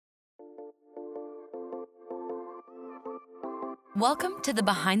Welcome to the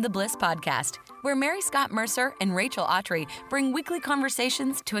Behind the Bliss podcast, where Mary Scott Mercer and Rachel Autry bring weekly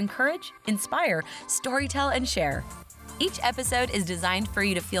conversations to encourage, inspire, storytell, and share. Each episode is designed for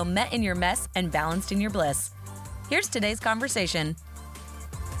you to feel met in your mess and balanced in your bliss. Here's today's conversation.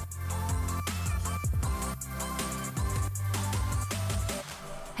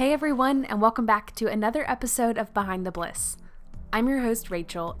 Hey everyone, and welcome back to another episode of Behind the Bliss. I'm your host,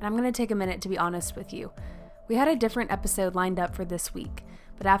 Rachel, and I'm going to take a minute to be honest with you. We had a different episode lined up for this week,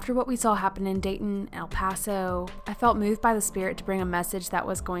 but after what we saw happen in Dayton and El Paso, I felt moved by the Spirit to bring a message that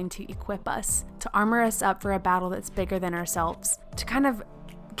was going to equip us, to armor us up for a battle that's bigger than ourselves, to kind of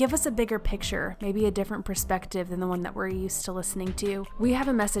give us a bigger picture, maybe a different perspective than the one that we're used to listening to. We have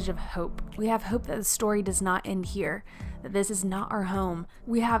a message of hope. We have hope that the story does not end here, that this is not our home.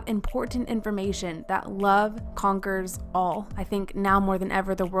 We have important information that love conquers all. I think now more than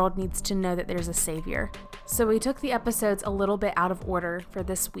ever, the world needs to know that there's a Savior. So we took the episodes a little bit out of order for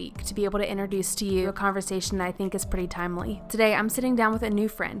this week to be able to introduce to you a conversation that I think is pretty timely. Today, I'm sitting down with a new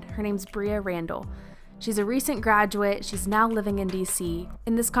friend. Her name's Bria Randall. She's a recent graduate. She's now living in DC.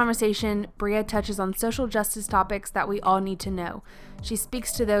 In this conversation, Bria touches on social justice topics that we all need to know. She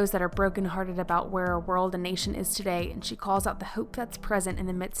speaks to those that are brokenhearted about where our world and nation is today, and she calls out the hope that's present in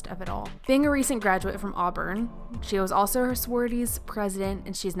the midst of it all. Being a recent graduate from Auburn, she was also her sorority's president,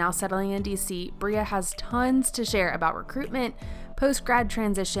 and she's now settling in DC. Bria has tons to share about recruitment, post-grad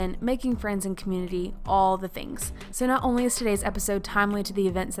transition, making friends and community, all the things. So not only is today's episode timely to the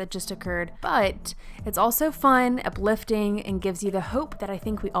events that just occurred, but it's also fun, uplifting, and gives you the hope that I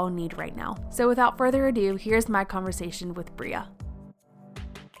think we all need right now. So without further ado, here's my conversation with Bria.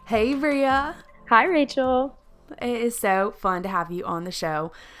 Hey, Bria. Hi, Rachel. It is so fun to have you on the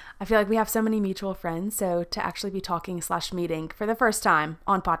show. I feel like we have so many mutual friends, so to actually be talking/meeting for the first time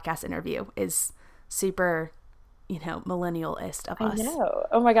on podcast interview is super millennial-ist of us. I know.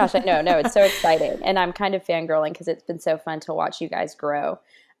 Oh my gosh, I know. No, it's so exciting. And I'm kind of fangirling because it's been so fun to watch you guys grow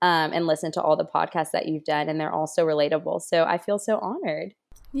and listen to all the podcasts that you've done. And they're all so relatable. So I feel so honored.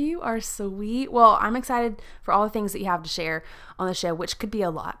 You are sweet. Well, I'm excited for all the things that you have to share on the show, which could be a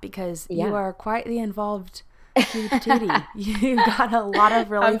lot because you are quite the involved tootie. You've got a lot of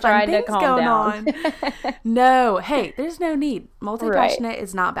really fun things going on. No, hey, there's no need. Multi-passionate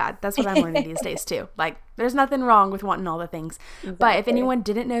is not bad. That's what I'm learning these days too. Like, there's nothing wrong with wanting all the things. Exactly. But if anyone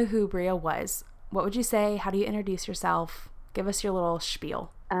didn't know who Bria was, what would you say? How do you introduce yourself? Give us your little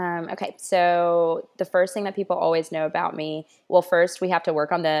spiel. Okay, so the first thing that people always know about me, well, first we have to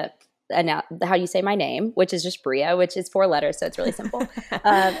work on how you say my name, which is just Bria, which is 4 letters, so it's really simple.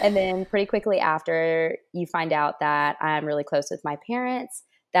 And then pretty quickly after, you find out that I'm really close with my parents,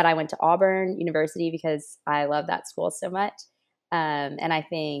 that I went to Auburn University because I love that school so much. And I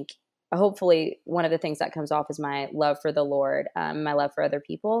think hopefully one of the things that comes off is my love for the Lord, my love for other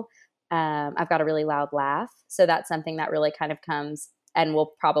people. I've got a really loud laugh, so that's something that really kind of comes and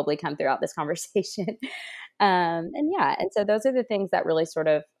will probably come throughout this conversation. And so those are the things that really sort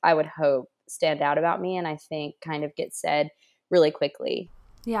of, I would hope, stand out about me and I think kind of get said really quickly.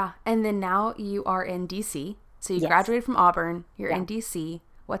 Yeah. And then now you are in DC. So you graduated from Auburn. You're in DC.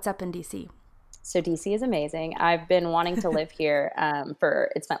 What's up in DC? So DC is amazing. I've been wanting to live here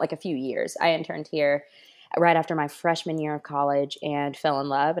it's been like a few years. I interned here right after my freshman year of college and fell in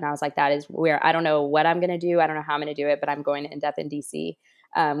love. And I was like, that is where I don't know what I'm going to do. I don't know how I'm going to do it, but I'm going to end up in DC.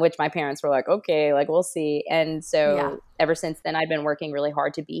 Which my parents were like, okay, like we'll see. And so ever since then, I've been working really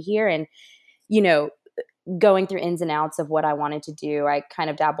hard to be here and, going through ins and outs of what I wanted to do. I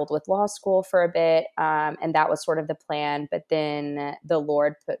kind of dabbled with law school for a bit. And that was sort of the plan. But then the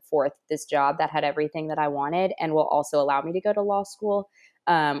Lord put forth this job that had everything that I wanted and will also allow me to go to law school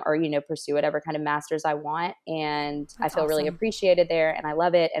or pursue whatever kind of master's I want. And I feel really appreciated there and I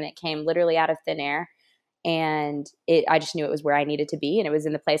love it. And it came literally out of thin air. And I just knew it was where I needed to be. And it was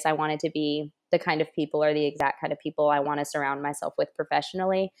in the place I wanted to be. The kind of people are the exact kind of people I want to surround myself with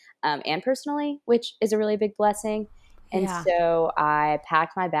professionally and personally, which is a really big blessing. And so I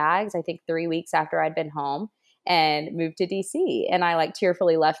packed my bags, I think 3 weeks after I'd been home and moved to DC. And I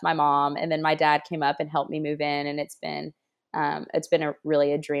tearfully left my mom. And then my dad came up and helped me move in. And it's been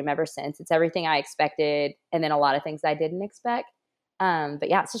really a dream ever since. It's everything I expected. And then a lot of things I didn't expect. But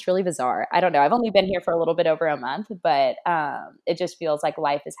yeah, it's just really bizarre. I don't know. I've only been here for a little bit over a month, but it just feels like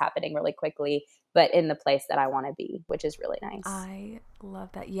life is happening really quickly, but in the place that I want to be, which is really nice. I love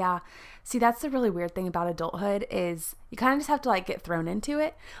that. Yeah. See, that's the really weird thing about adulthood is you kind of just have to get thrown into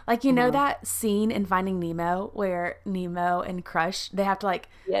it. Know that scene in Finding Nemo where Nemo and Crush, they have to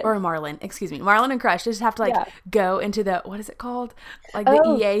or Marlin and Crush just have to go into the, what is it called? The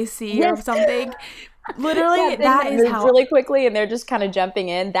EAC or something. Literally, that is how really quickly, and they're just kind of jumping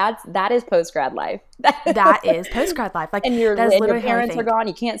in. That is post grad life. That is post grad life. Like, and your literally parents are gone.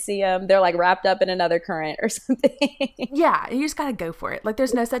 You can't see them. They're like wrapped up in another current or something. Yeah, you just gotta go for it. Like,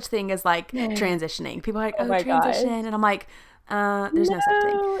 there's no such thing as like transitioning. People are like, oh transition, gosh. And I'm like, there's no such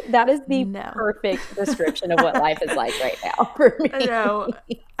thing. That is the perfect description of what life is like right now for me. No.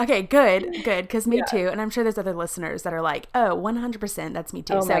 Okay, good, because me too. And I'm sure there's other listeners that are like, oh, 100%, that's me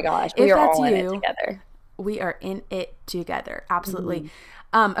too. Oh my gosh, we are all in it together. We are in it together. Absolutely.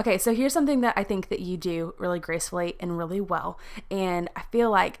 Mm-hmm. Okay, so here's something that I think that you do really gracefully and really well. And I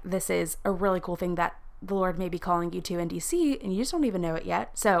feel like this is a really cool thing that the Lord may be calling you to in DC, and you just don't even know it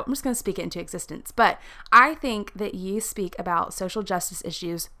yet. So I'm just going to speak it into existence. But I think that you speak about social justice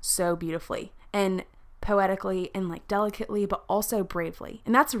issues so beautifully and poetically and like delicately, but also bravely.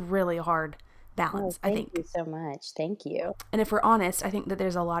 And that's really hard balance, I think. Thank you so much. Thank you. And if we're honest, I think that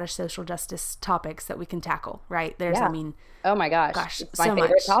there's a lot of social justice topics that we can tackle, right? There's, I mean, oh my gosh, it's my so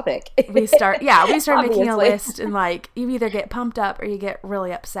favorite topic. we start making a list, and like, you either get pumped up or you get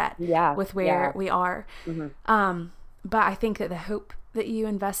really upset with where we are. Mm-hmm. But I think that the hope that you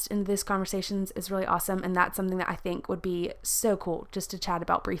invest in these conversations is really awesome. And that's something that I think would be so cool just to chat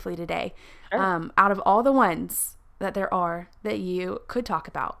about briefly today. Sure. Out of all the ones that there are that you could talk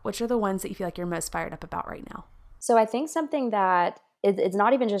about, which are the ones that you feel like you're most fired up about right now? So I think something that it's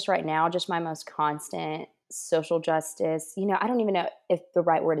not even just right now, just my most constant social justice, I don't even know if the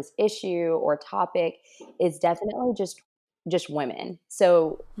right word is issue or topic, is definitely just women.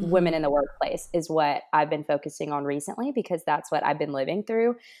 So women in the workplace is what I've been focusing on recently, because that's what I've been living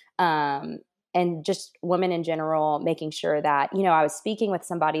through. And just women in general, making sure that, I was speaking with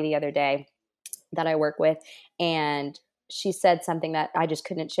somebody the other day that I work with, and she said something that I just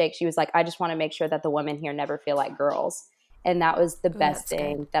couldn't shake. She was like, I just want to make sure that the women here never feel like girls. And that was the best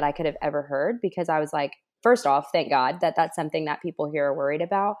thing that I could have ever heard, because I was like, first off, thank God that that's something that people here are worried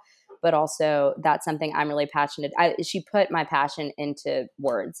about, but also that's something I'm really passionate. She put my passion into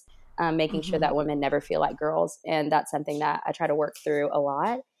words, making sure that women never feel like girls. And that's something that I try to work through a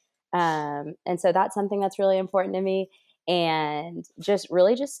lot. And so that's something that's really important to me. And just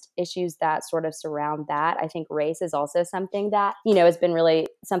issues that sort of surround that. I think race is also something that, has been really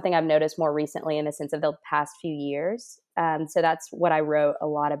something I've noticed more recently in the sense of the past few years. So that's what I wrote a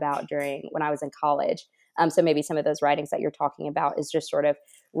lot about when I was in college. So maybe some of those writings that you're talking about is just sort of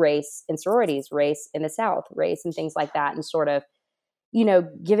race in sororities, race in the South, race and things like that. And sort of,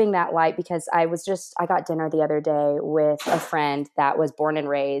 giving that light, because I got dinner the other day with a friend that was born and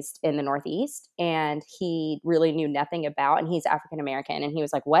raised in the Northeast, and he really knew nothing about, and he's African American. And he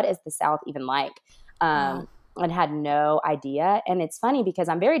was like, what is the South even like? And had no idea. And it's funny because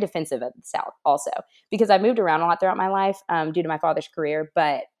I'm very defensive of the South also, because I moved around a lot throughout my life due to my father's career,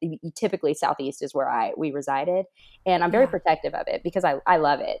 but typically Southeast is where we resided. And I'm very protective of it because I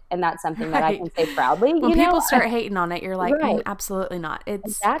love it. And that's something that I can say proudly. When people start hating on it, you're like, absolutely not.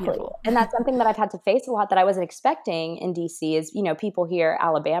 It's beautiful. And that's something that I've had to face a lot that I wasn't expecting in DC is, people here,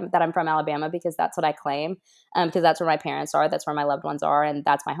 Alabama, that I'm from Alabama, because that's what I claim, because that's where my parents are, that's where my loved ones are, and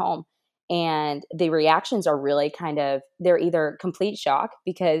that's my home. And the reactions are really they're either complete shock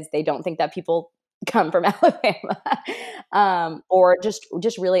because they don't think that people come from Alabama, or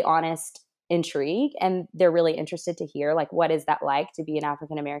just really honest intrigue. And they're really interested to hear, like, what is that like to be an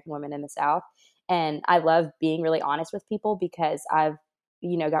African-American woman in the South? And I love being really honest with people, because I've,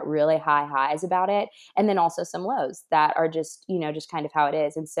 got really high highs about it. And then also some lows that are just kind of how it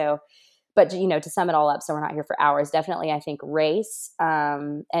is. And so, but, to sum it all up, so we're not here for hours, definitely I think race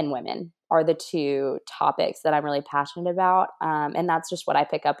and women are the two topics that I'm really passionate about. And that's just what I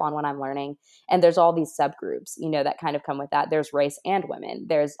pick up on when I'm learning. And there's all these subgroups, that kind of come with that. There's race and women.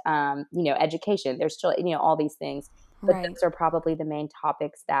 There's, education. There's still, all these things. But those are probably the main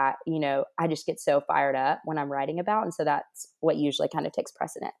topics that, I just get so fired up when I'm writing about. And so that's what usually kind of takes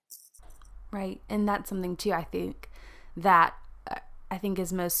precedent. Right. And that's something too, I think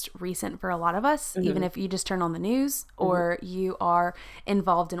is most recent for a lot of us, even if you just turn on the news or you are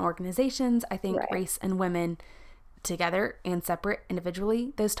involved in organizations. I think race and women together and separate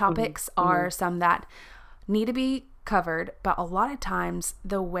individually, those topics are some that need to be covered. But a lot of times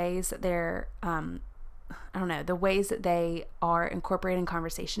the ways that they're, the ways that they are incorporated in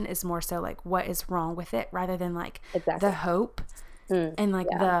conversation is more so like what is wrong with it, rather than like the hope and like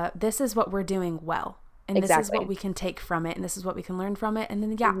this is what we're doing well. And this is what we can take from it, and this is what we can learn from it. And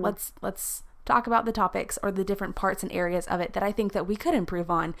then, let's talk about the topics or the different parts and areas of it that I think that we could improve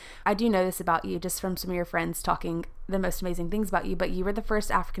on. I do know this about you just from some of your friends talking the most amazing things about you, but you were the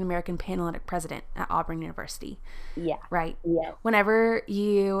first African-American Panhellenic president at Auburn University. Yeah. Right? Yeah. Whenever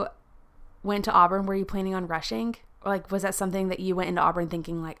you went to Auburn, were you planning on rushing? Or like, was that something that you went into Auburn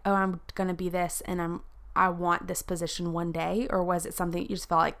thinking like, oh, I'm going to be this and I want this position one day? Or was it something you just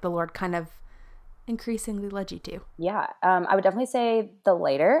felt like the Lord kind of increasingly led you to? Yeah, I would definitely say the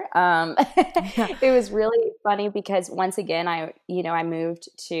later. It was really funny because once again, I moved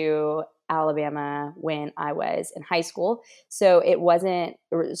to Alabama when I was in high school. So it wasn't,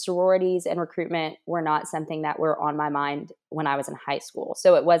 sororities and recruitment were not something that were on my mind when I was in high school.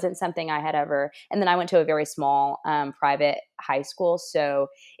 So it wasn't something I had ever, and then I went to a very small private high school. So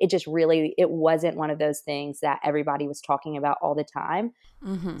it wasn't one of those things that everybody was talking about all the time.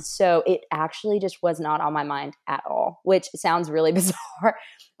 Mm-hmm. So it actually just was not on my mind at all, which sounds really bizarre.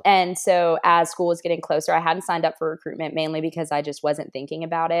 And so as school was getting closer, I hadn't signed up for recruitment mainly because I just wasn't thinking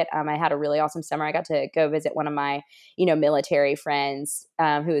about it. I had a really awesome summer. I got to go visit one of my, military friends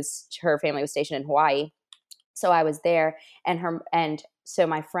her family was stationed in Hawaii. So I was there, and so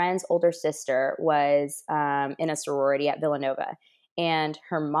my friend's older sister was in a sorority at Villanova, and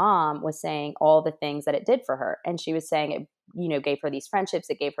her mom was saying all the things that it did for her. And she was saying it, gave her these friendships,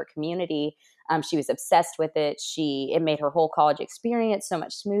 it gave her community. She was obsessed with it. It made her whole college experience so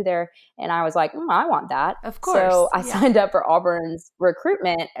much smoother. And I was like, I want that. Of course. So I signed up for Auburn's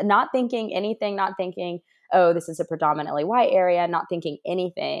recruitment, not thinking anything, not thinking, oh, this is a predominantly white area, not thinking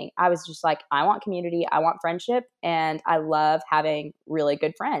anything. I was just like, I want community, I want friendship, and I love having really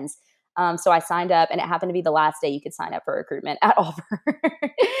good friends. So I signed up, and it happened to be the last day you could sign up for recruitment at Auburn.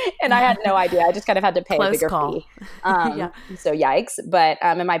 And I had no idea. I just kind of had to pay a bigger fee. So yikes. But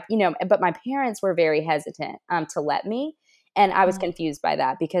but my parents were very hesitant to let me. And I was confused by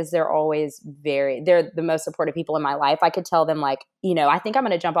that because they're the most supportive people in my life. I could tell them like, I think I'm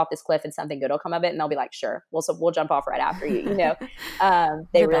going to jump off this cliff and something good will come of it. And they'll be like, sure, we'll jump off right after you.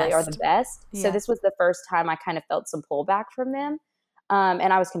 They really are the best. Yeah. So this was the first time I kind of felt some pullback from them.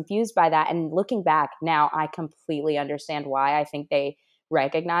 And I was confused by that. And looking back now, I completely understand why. I think they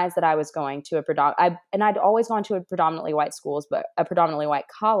recognized that I was going to I'd always gone to a predominantly white schools, but a predominantly white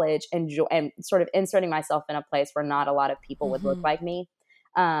college, and sort of inserting myself in a place where not a lot of people would look like me.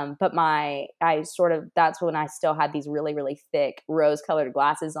 But that's when I still had these really, really thick rose-colored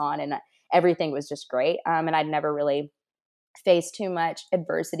glasses on, and everything was just great. And I'd never really faced too much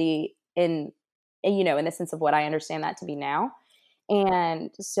adversity in the sense of what I understand that to be now.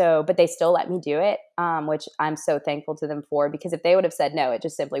 And so, but they still let me do it, which I'm so thankful to them for, because if they would have said no, it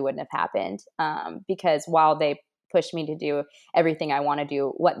just simply wouldn't have happened. Because while they pushed me to do everything I want to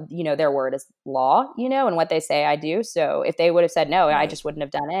do, what, their word is law, and what they say I do. So if they would have said no, I just wouldn't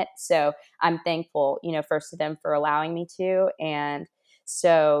have done it. So I'm thankful, first to them for allowing me to. And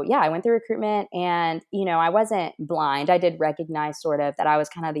so, I went through recruitment, and, I wasn't blind. I did recognize sort of that I was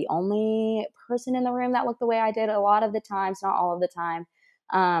kind of the only person in the room that looked the way I did a lot of the times, not all of the time.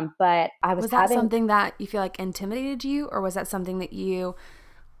 But was that something that you feel like intimidated you, or was that something that you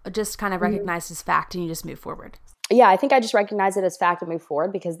just kind of recognized as fact and you just moved forward? Yeah, I think I just recognized it as fact and moved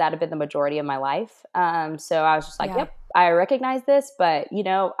forward because that had been the majority of my life. So I was just like, yep, I recognize this, but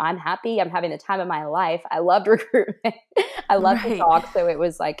I'm happy. I'm having the time of my life. I loved recruitment. I loved to talk. So it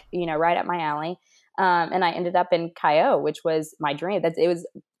was like, right up my alley. And I ended up in Chi-O, which was my dream. It was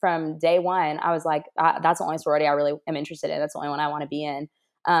from day one. I was like, that's the only sorority I really am interested in. That's the only one I want to be in.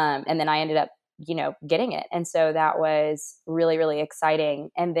 And then I ended up, getting it. And so that was really, really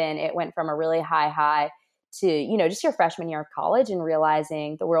exciting. And then it went from a really high to, just your freshman year of college and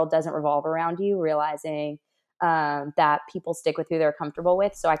realizing the world doesn't revolve around you, realizing that people stick with who they're comfortable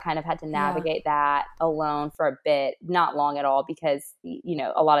with. So I kind of had to navigate that alone for a bit, not long at all, because,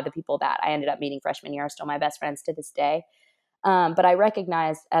 a lot of the people that I ended up meeting freshman year are still my best friends to this day. But I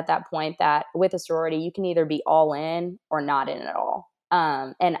recognized at that point that with a sorority, you can either be all in or not in at all.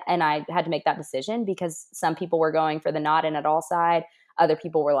 And I had to make that decision because some people were going for the not in at all side. Other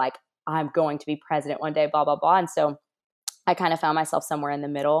people were like, I'm going to be president one day, blah, blah, blah. And so I kind of found myself somewhere in the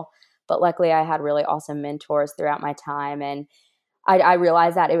middle. But luckily, I had really awesome mentors throughout my time. And I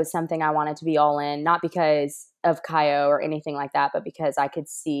realized that it was something I wanted to be all in, not because of Chi-O or anything like that, but because I could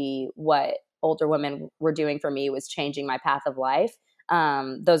see what older women were doing for me was changing my path of life.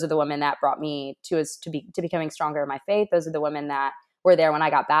 Those are the women that brought me to becoming stronger in my faith. Those are the women that were there when I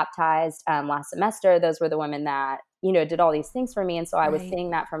got baptized last semester. Those were the women that did all these things for me. And so I was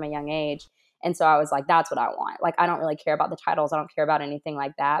seeing that from a young age. And so I was like, that's what I want. Like, I don't really care about the titles. I don't care about anything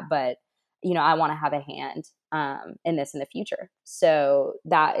like that. But, I want to have a hand in this in the future. So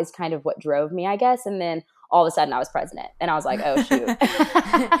that is kind of what drove me, I guess. And then all of a sudden I was president. And I was like, oh, shoot.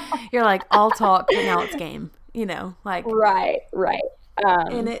 You're like, all talk, but now it's game, like. Right.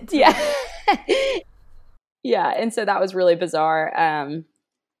 In it. Yeah. Yeah. And so that was really bizarre.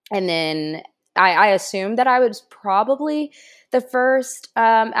 And then I assumed that I was probably the first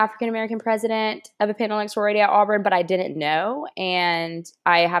African-American president of a Panther Lake sorority at Auburn, but I didn't know. And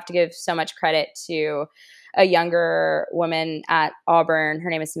I have to give so much credit to a younger woman at Auburn. Her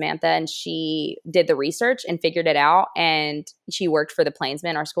name is Samantha, and she did the research and figured it out. And she worked for the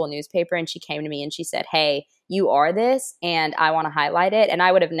Plainsman, our school newspaper. And she came to me and she said, hey, you are this, and I want to highlight it. And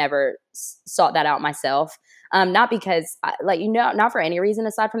I would have never sought that out myself. Not because, not for any reason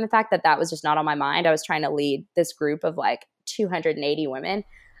aside from the fact that that was just not on my mind. I was trying to lead this group of like 280 women.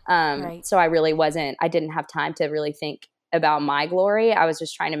 Right. So I didn't have time to really think about my glory. I was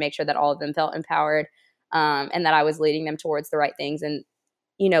just trying to make sure that all of them felt empowered, and that I was leading them towards the right things and,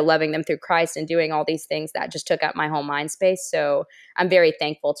 loving them through Christ and doing all these things that just took up my whole mind space. So I'm very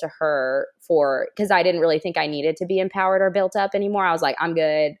thankful to her because I didn't really think I needed to be empowered or built up anymore. I was like, I'm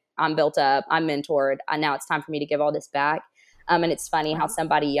good. I'm built up. I'm mentored. Now it's time for me to give all this back. And it's funny how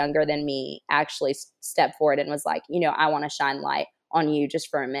somebody younger than me actually stepped forward and was like, I want to shine light on you just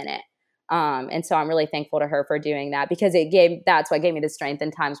for a minute. And so I'm really thankful to her for doing that, because that's what gave me the strength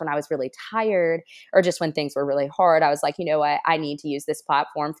in times when I was really tired or just when things were really hard. I was like, you know what, I need to use this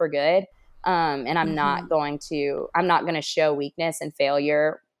platform for good. And I'm not going to show weakness and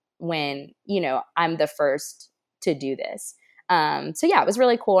failure when, I'm the first to do this. So yeah, it was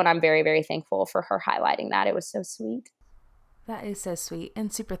really cool. And I'm very, very thankful for her highlighting that. It was so sweet. That is so sweet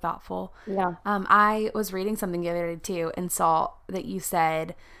and super thoughtful. Yeah. I was reading something the other day too and saw that you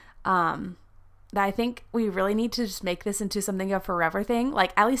said, that I think we really need to just make this into something of a forever thing,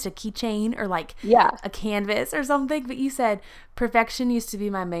 like at least a keychain or like a canvas or something. But you said perfection used to be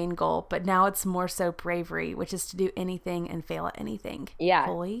my main goal, but now it's more so bravery, which is to do anything and fail at anything. Yeah.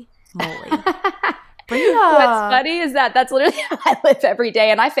 Holy moly. What's funny is that's literally how I live every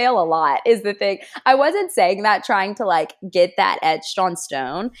day, and I fail a lot is the thing. I wasn't saying that trying to like get that etched on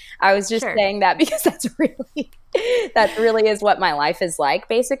stone. I was just saying that because that really is what my life is like,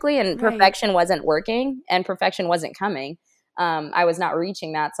 basically. And perfection wasn't working and perfection wasn't coming. I was not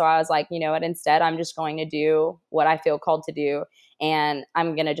reaching that. So I was like, you know what, instead I'm just going to do what I feel called to do. And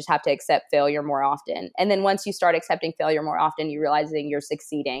I'm going to just have to accept failure more often. And then once you start accepting failure more often, you realizing you're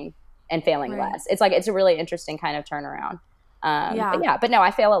succeeding and failing less. It's like, it's a really interesting kind of turnaround. But no,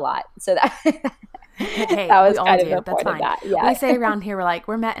 I fail a lot. So that, hey, that was we all kind do. of the That's point fine. of that. Yeah. We say around here, we're like,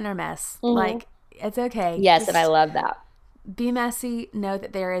 we're met in our mess. Like, it's okay. Yes. And I love that. Be messy. Know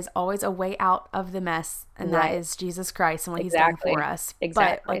that there is always a way out of the mess. And that is Jesus Christ and what he's done for us.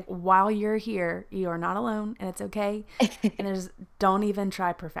 But like, while you're here, you are not alone, and it's okay. And don't even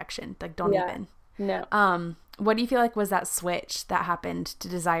try perfection. Like, don't even. No. What do you feel like was that switch that happened to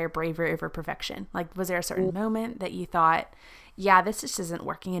desire bravery over perfection? Like, was there a certain moment that you thought, yeah, this just isn't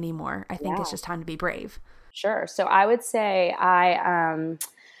working anymore. I think it's just time to be brave. Sure. So I would say I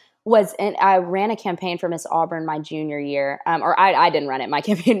ran a campaign for Miss Auburn my junior year. Or I didn't run it. My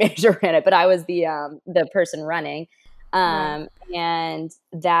campaign manager ran it, but I was the person running. And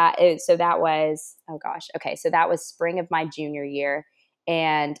that was spring of my junior year.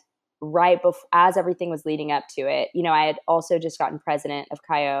 And right before, as everything was leading up to it, I had also just gotten president of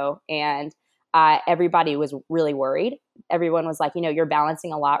CHIO, and everybody was really worried. Everyone was like, you're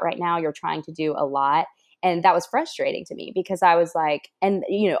balancing a lot right now. You're trying to do a lot. And that was frustrating to me because I was like, and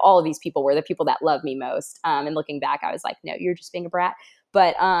all of these people were the people that loved me most. And looking back, I was like, no, you're just being a brat.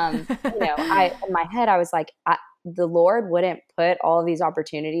 But, in my head, I was like, the Lord wouldn't put all of these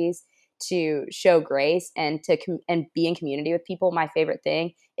opportunities to show grace and and be in community with people, my favorite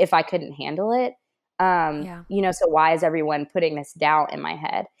thing, if I couldn't handle it. So why is everyone putting this doubt in my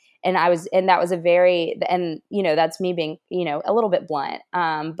head? And that was that's me being, a little bit blunt.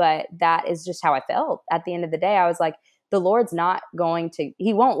 But that is just how I felt at the end of the day. I was like, the Lord's not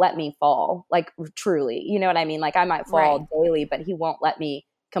he won't let me fall, like truly, you know what I mean? Like I might fall daily, but he won't let me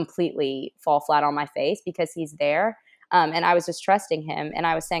completely fall flat on my face because he's there. And I was just trusting him, and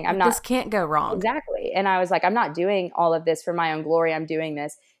I was saying, this can't go wrong. Exactly. And I was like, I'm not doing all of this for my own glory. I'm doing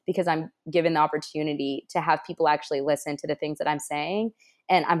this because I'm given the opportunity to have people actually listen to the things that I'm saying.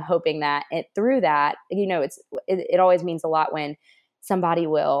 And I'm hoping that through that, it always means a lot when somebody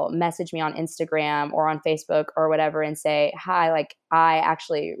will message me on Instagram or on Facebook or whatever and say, hi, like I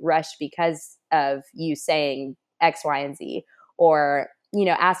actually rushed because of you saying X, Y, and Z, or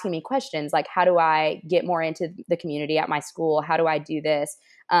asking me questions like, how do I get more into the community at my school? How do I do this?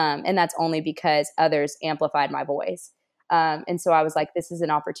 And that's only because others amplified my voice. And so I was like, this is an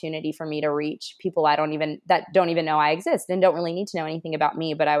opportunity for me to reach people that don't even know I exist and don't really need to know anything about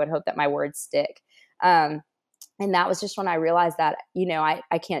me, but I would hope that my words stick. And that was just when I realized that,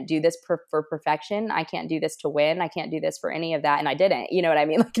 I can't do this for perfection. I can't do this to win. I can't do this for any of that. And I didn't, you know what I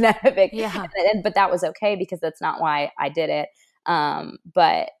mean? Like none of it. Yeah. But that was okay because that's not why I did it.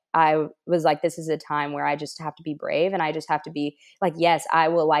 But I was like, this is a time where I just have to be brave, and I just have to be like, yes, I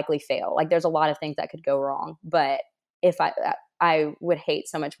will likely fail. Like there's a lot of things that could go wrong, but if I would hate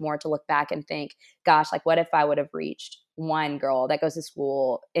so much more to look back and think, gosh, like what if I would have reached one girl that goes to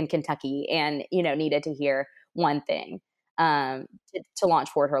school in Kentucky and, needed to hear one thing, to launch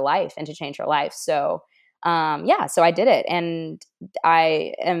forward her life and to change her life. So, so I did it, and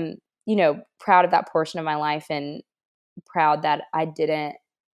I am, proud of that portion of my life, and proud that I didn't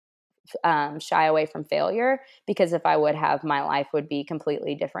shy away from failure, because if I would have, my life would be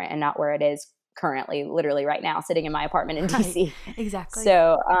completely different and not where it is currently, literally right now, sitting in my apartment in DC. Exactly.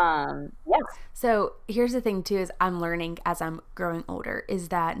 So, So here's the thing too, is I'm learning as I'm growing older, is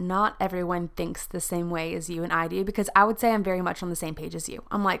that not everyone thinks the same way as you and I do, because I would say I'm very much on the same page as you.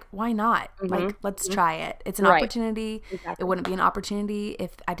 I'm like, why not? Like, let's try it. It's an opportunity. Exactly. It wouldn't be an opportunity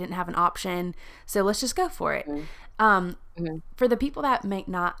if I didn't have an option. So let's just go for it. For the people that may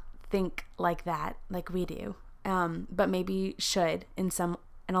not think like that, like we do, but maybe should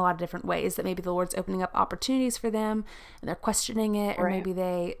in a lot of different ways, that maybe the Lord's opening up opportunities for them and they're questioning it, or maybe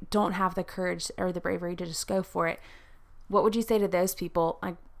they don't have the courage or the bravery to just go for it. What would you say to those people,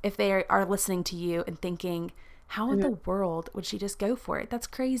 like if they are listening to you and thinking, how in the world would she just go for it? That's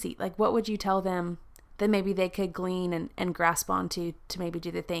crazy. Like what would you tell them that maybe they could glean and grasp onto to maybe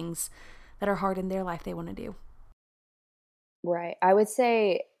do the things that are hard in their life they want to do? Right. I would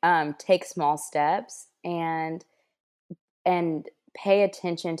say take small steps and pay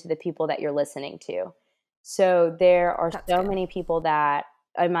attention to the people that you're listening to. So there are so many people that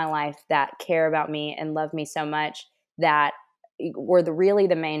in my life that care about me and love me so much, that were really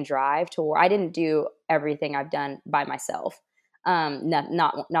the main drive to where I didn't do everything I've done by myself.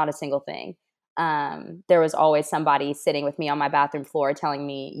 Not a single thing. There was always somebody sitting with me on my bathroom floor telling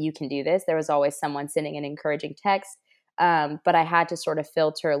me, you can do this. There was always someone sending an encouraging text. But I had to sort of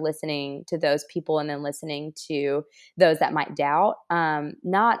filter listening to those people and then listening to those that might doubt,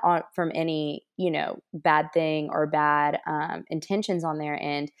 not from any, bad thing or bad intentions on their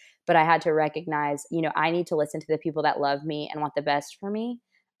end, but I had to recognize, I need to listen to the people that love me and want the best for me.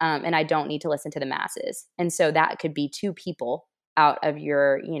 And I don't need to listen to the masses. And so that could be 2 people out of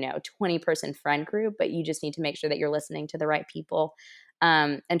your, 20-person friend group, but you just need to make sure that you're listening to the right people.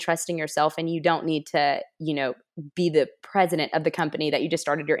 And trusting yourself. And you don't need to, be the president of the company that you just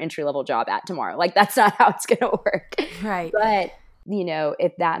started your entry-level job at tomorrow. Like that's not how it's going to work. Right. But,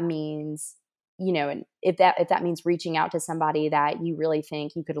 if that means, and if that means reaching out to somebody that you really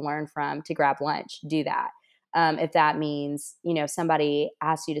think you could learn from to grab lunch, do that. If that means, somebody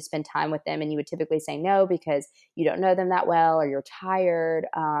asks you to spend time with them and you would typically say no because you don't know them that well or you're tired,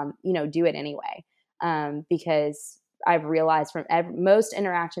 do it anyway. Because I've realized from most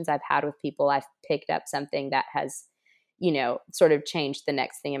interactions I've had with people, I've picked up something that has, sort of changed the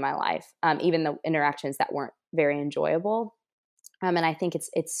next thing in my life. Even the interactions that weren't very enjoyable. And I think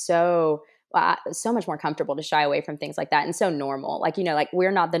it's so much more comfortable to shy away from things like that, and so normal. Like, like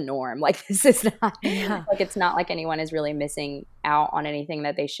we're not the norm. Like this is not like, it's not like anyone is really missing out on anything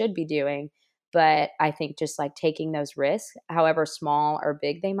that they should be doing. But I think just like taking those risks, however small or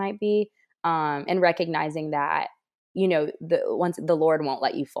big they might be, and recognizing that, once the Lord won't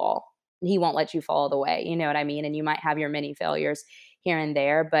let you fall. He won't let you fall all the way. You know what I mean? And you might have your many failures here and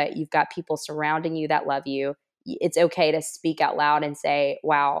there, but you've got people surrounding you that love you. It's okay to speak out loud and say,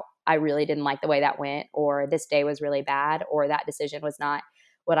 wow, I really didn't like the way that went, or this day was really bad, or that decision was not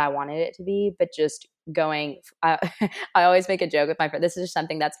what I wanted it to be. But just going, I always make a joke with my friend. This is just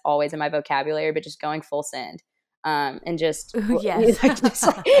something that's always in my vocabulary, but just going full send. And just, yes.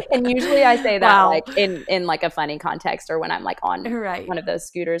 And usually I say that like in like a funny context, or when I'm like on one of those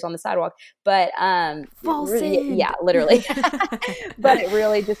scooters on the sidewalk, but, yeah, literally, but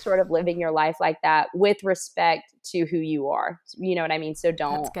really just sort of living your life like that with respect to who you are. You know what I mean? So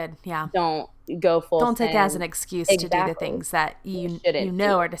don't, that's good. Yeah. Don't go full Don't send. take it as an excuse to do the things that you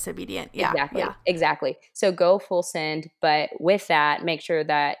know are disobedient. Yeah. Exactly. So go full send, but with that, make sure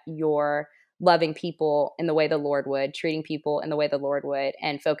that you're loving people in the way the Lord would, treating people in the way the Lord would,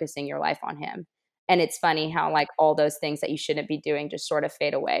 and focusing your life on Him. And it's funny how like all those things that you shouldn't be doing just sort of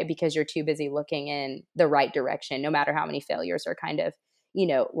fade away because you're too busy looking in the right direction, no matter how many failures are kind of,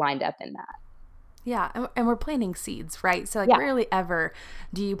 lined up in that. Yeah. And we're planting seeds, right? So like rarely ever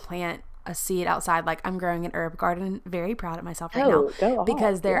do you plant a seed outside. Like I'm growing an herb garden, very proud of myself right Oh, now go on.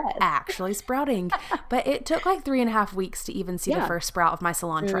 because they're Yes. actually sprouting. But it took like 3.5 weeks to even see the first sprout of my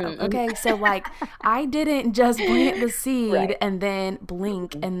cilantro. Okay. So like I didn't just plant the seed Right. and then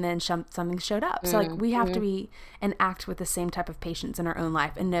blink and then something showed up. So like we have to be and act with the same type of patience in our own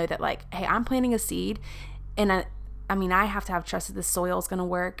life and know that like, hey, I'm planting a seed and I mean, I have to have trust that the soil is going to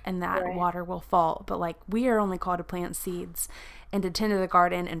work and that water will fall. But like we are only called to plant seeds and to tend to the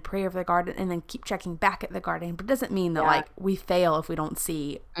garden and pray over the garden and then keep checking back at the garden. But it doesn't mean that like we fail if we don't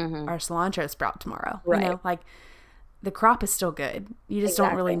see our cilantro sprout tomorrow. Right. You know, like the crop is still good. You just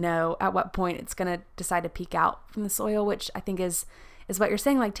don't really know at what point it's going to decide to peek out from the soil, which I think is what you're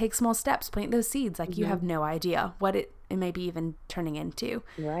saying. Like take small steps, plant those seeds. Like you have no idea what it may be even turning into.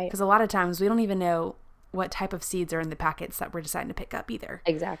 Right. Because a lot of times we don't even know what type of seeds are in the packets that we're deciding to pick up either.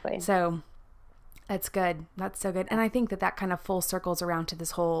 Exactly. So that's good. That's so good. And I think that kind of full circles around to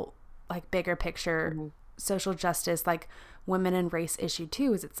this whole like bigger picture social justice, like women and race issue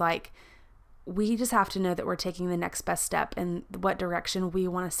too, is it's like we just have to know that we're taking the next best step in what direction we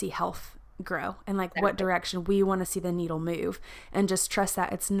want to see health grow and like what direction we want to see the needle move, and just trust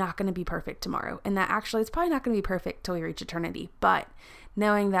that it's not going to be perfect tomorrow, and that actually it's probably not going to be perfect till we reach eternity, but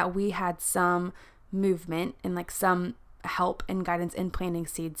knowing that we had some movement and like some help and guidance in planting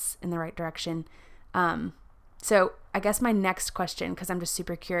seeds in the right direction. So I guess my next question, because I'm just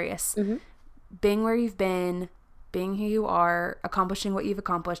super curious, being where you've been, being who you are, accomplishing what you've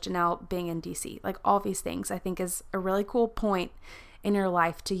accomplished, and now being in DC, like all these things I think is a really cool point in your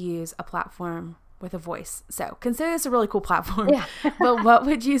life to use a platform with a voice. So consider this a really cool platform. But what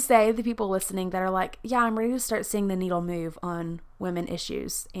would you say to the people listening that are like, yeah, I'm ready to start seeing the needle move on women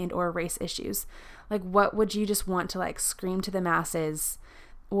issues and or race issues? Like, what would you just want to like scream to the masses?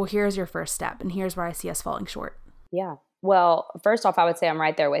 Well, here's your first step, and here's where I see us falling short. Yeah. Well, first off, I would say I'm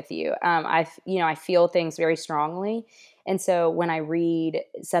right there with you. I feel things very strongly. And so when I read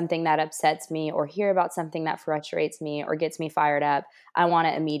something that upsets me or hear about something that frustrates me or gets me fired up, I want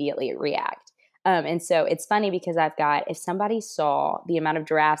to immediately react. And so it's funny because if somebody saw the amount of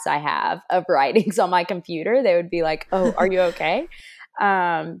drafts I have of writings on my computer, they would be like, oh, are you okay?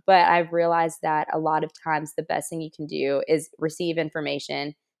 But I've realized that a lot of times the best thing you can do is receive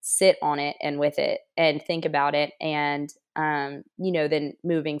information, sit on it and with it and think about it. And, then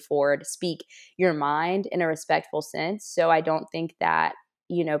moving forward, speak your mind in a respectful sense. So I don't think that,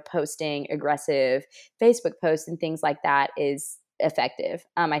 posting aggressive Facebook posts and things like that is effective.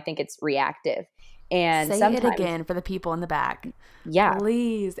 I think it's reactive. And say it again for the people in the back. Yeah.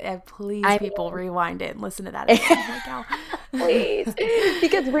 Please, people rewind it and listen to that again. Please.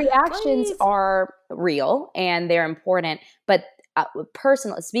 Because reactions are real and they're important. But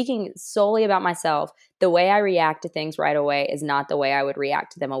personally, speaking solely about myself, the way I react to things right away is not the way I would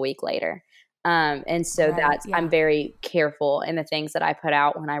react to them a week later. And so I'm very careful in the things that I put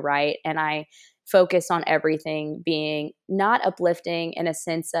out when I write, and I focus on everything being not uplifting in a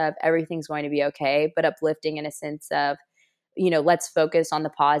sense of everything's going to be okay, but uplifting in a sense of, let's focus on the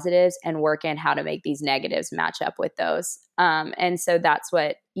positives and work in how to make these negatives match up with those. And so that's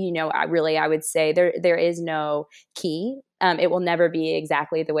what, I would say there is no key. It will never be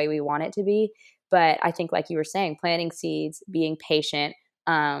exactly the way we want it to be. But I think, like you were saying, planting seeds, being patient,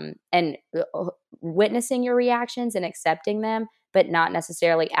 and witnessing your reactions and accepting them, but not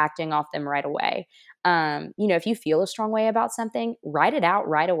necessarily acting off them right away. If you feel a strong way about something, write it out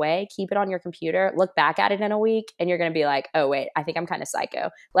right away, keep it on your computer, look back at it in a week, and you're going to be like, oh, wait, I think I'm kind of psycho.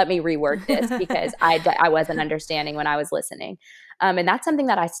 Let me rework this because I wasn't understanding when I was listening. And that's something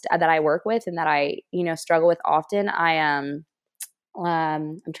that I work with and that I, struggle with often. I'm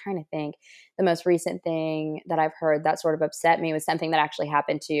trying to think. The most recent thing that I've heard that sort of upset me was something that actually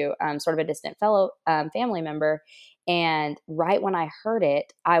happened to sort of a distant fellow family member. And right when I heard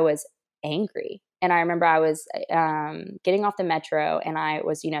it, I was angry. And I remember I was getting off the metro and I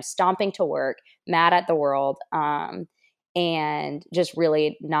was, stomping to work, mad at the world, and just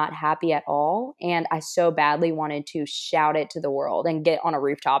really not happy at all. And I so badly wanted to shout it to the world and get on a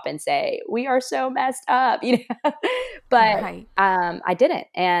rooftop and say, we are so messed up, but I didn't.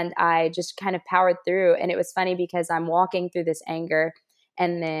 And I just kind of powered through. And it was funny because I'm walking through this anger.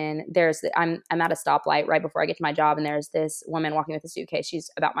 And then I'm at a stoplight right before I get to my job, and there's this woman walking with a suitcase.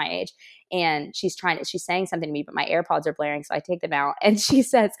 She's about my age, and she's saying something to me, but my AirPods are blaring, so I take them out, and she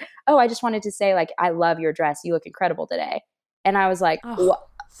says, "Oh, I just wanted to say, like, I love your dress. You look incredible today." And I was like, "What?"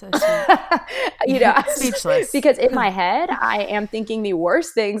 So sweet. Speechless. Because in my head, I am thinking the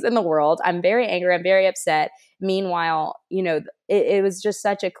worst things in the world. I'm very angry. I'm very upset. Meanwhile, it was just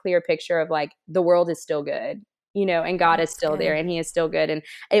such a clear picture of like the world is still good. and God is That's still there good. and he is still good. And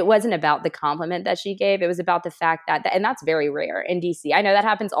it wasn't about the compliment that she gave. It was about the fact and that's very rare in DC. I know that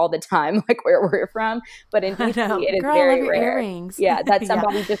happens all the time, like where we're from, but in I DC, know. it is Girl, I love very your rare. earrings. Yeah, that Yeah.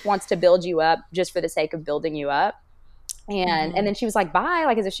 somebody just wants to build you up just for the sake of building you up. And then she was like, bye,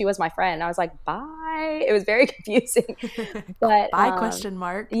 like as if she was my friend. And I was like, bye. It was very confusing. But Bye, question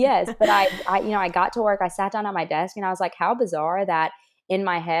mark. yes, but I got to work. I sat down at my desk and I was like, how bizarre that in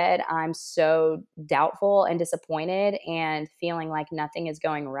my head I'm so doubtful and disappointed and feeling like nothing is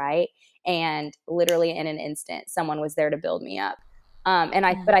going right. And literally in an instant, someone was there to build me up.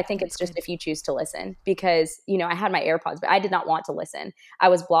 But I think That's it's just good. if you choose to listen, because, I had my AirPods, but I did not want to listen. I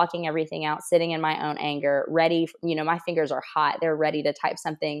was blocking everything out, sitting in my own anger, ready, my fingers are hot. They're ready to type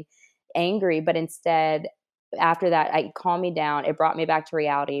something angry. But instead, after that, it calmed me down. It brought me back to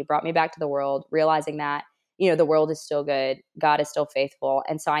reality, brought me back to the world, realizing that, the world is still good. God is still faithful.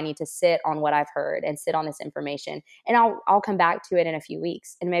 And so I need to sit on what I've heard and sit on this information. And I'll come back to it in a few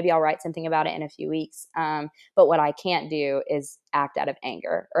weeks. And maybe I'll write something about it in a few weeks. But what I can't do is act out of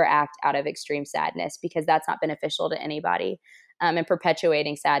anger or act out of extreme sadness, because that's not beneficial to anybody. And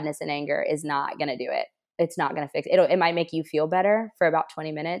perpetuating sadness and anger is not going to do it. It's not going to fix it. It might make you feel better for about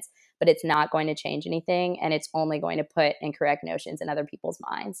 20 minutes, but it's not going to change anything. And it's only going to put incorrect notions in other people's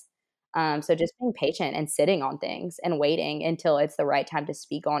minds. So just being patient and sitting on things and waiting until it's the right time to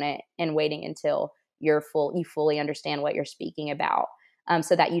speak on it, and waiting until you fully understand what you're speaking about,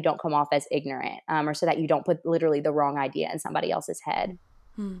 so that you don't come off as ignorant, or so that you don't put literally the wrong idea in somebody else's head.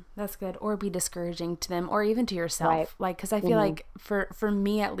 That's good. Or be discouraging to them, or even to yourself. Right. Like, because I feel like for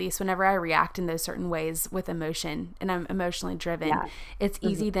me, at least, whenever I react in those certain ways with emotion and I'm emotionally driven, it's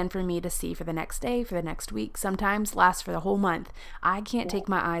easy then for me to see for the next day, for the next week, sometimes lasts for the whole month. I can't take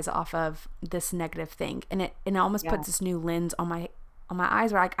my eyes off of this negative thing. And it almost puts this new lens on my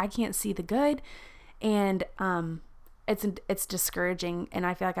eyes where I can't see the good. And, it's discouraging. And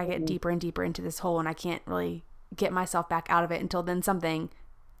I feel like I get deeper and deeper into this hole, and I can't really get myself back out of it until then something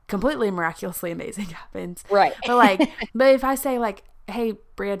completely miraculously amazing happens. Right. But if I say like, hey,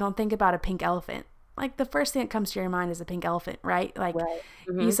 Bria, don't think about a pink elephant. Like the first thing that comes to your mind is a pink elephant, right? Like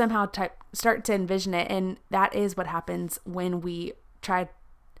you somehow start to envision it. And that is what happens when we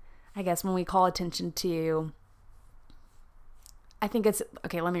when we call attention to, let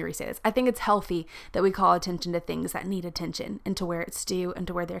me restate this. I think it's healthy that we call attention to things that need attention and to where it's due and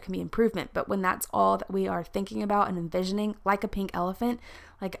to where there can be improvement. But when that's all that we are thinking about and envisioning, like a pink elephant,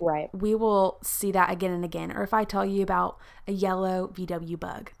 like we will see that again and again. Or if I tell you about a yellow VW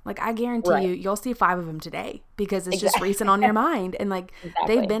bug, like I guarantee you'll see 5 of them today, because it's just recent on your mind. And like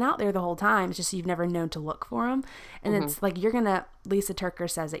they've been out there the whole time. It's just you've never known to look for them. And it's like Lisa Turker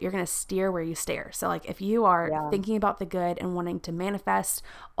says it, you're going to steer where you stare. So like if you are thinking about the good and wanting to manifest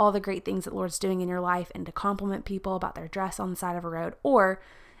all the great things that Lord's doing in your life and to compliment people about their dress on the side of a road, or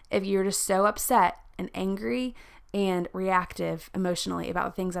if you're just so upset and angry and reactive emotionally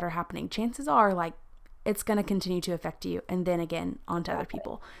about things that are happening, chances are like it's going to continue to affect you, and then again onto other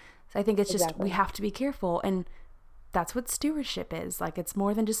people. So I think it's just we have to be careful, and that's what stewardship is. Like it's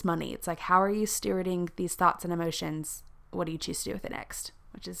more than just money. It's like, how are you stewarding these thoughts and emotions? What do you choose to do with it next?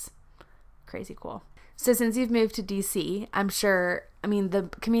 Which is crazy cool. So since you've moved to DC, I'm sure, the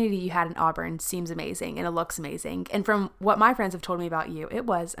community you had in Auburn seems amazing and it looks amazing. And from what my friends have told me about you, it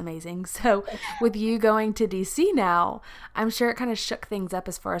was amazing. So with you going to DC now, I'm sure it kind of shook things up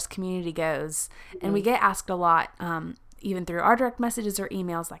as far as community goes. And we get asked a lot, even through our direct messages or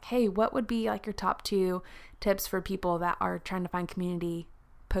emails, like, hey, what would be like your top 2 tips for people that are trying to find community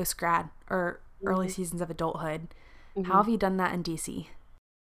post-grad or early seasons of adulthood? How have you done that in DC?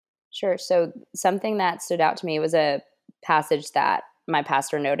 Sure. So something that stood out to me was a passage that my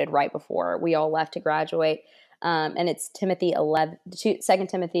pastor noted right before we all left to graduate. And it's 2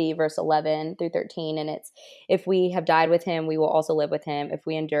 Timothy verse 11 through 13. And it's, if we have died with him, we will also live with him. If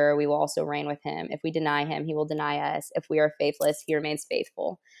we endure, we will also reign with him. If we deny him, he will deny us. If we are faithless, he remains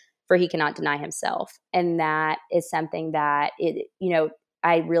faithful, for he cannot deny himself. And that is something that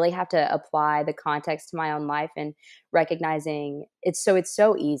I really have to apply the context to my own life, and recognizing it's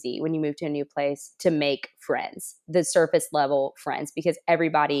so easy when you move to a new place to make friends, the surface level friends, because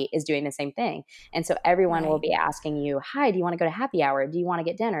everybody is doing the same thing. And so everyone will be asking you, hi, do you want to go to happy hour? Do you want to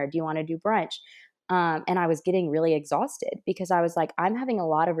get dinner? Do you want to do brunch? And I was getting really exhausted, because I was like, I'm having a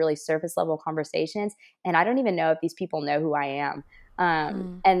lot of really surface level conversations, and I don't even know if these people know who I am.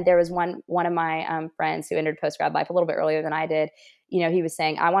 And there was one of my friends who entered post-grad life a little bit earlier than I did. He was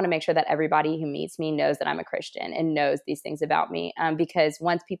saying, I want to make sure that everybody who meets me knows that I'm a Christian and knows these things about me. Because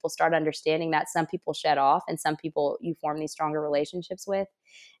once people start understanding that, some people shed off and some people you form these stronger relationships with.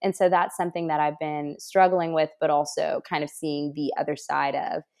 And so that's something that I've been struggling with, but also kind of seeing the other side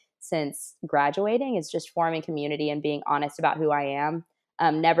of since graduating, is just forming community and being honest about who I am.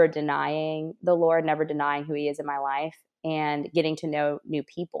 Never denying the Lord, never denying who he is in my life, and getting to know new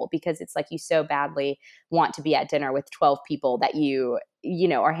people, because it's like you so badly want to be at dinner with 12 people that you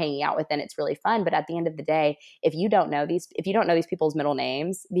are hanging out with, and it's really fun. But at the end of the day, if you don't know these people's middle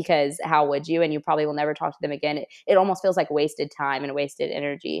names, because how would you? And you probably will never talk to them again. It almost feels like wasted time and wasted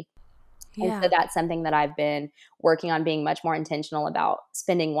energy. Yeah. And so that's something that I've been working on, being much more intentional about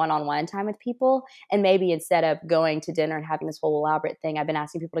spending one-on-one time with people. And maybe instead of going to dinner and having this whole elaborate thing, I've been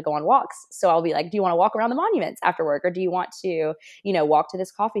asking people to go on walks. So I'll be like, do you want to walk around the monuments after work? Or do you want to, walk to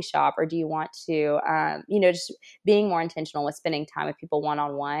this coffee shop? Or do you want to, just being more intentional with spending time with people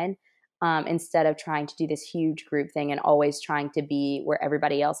one-on-one, instead of trying to do this huge group thing and always trying to be where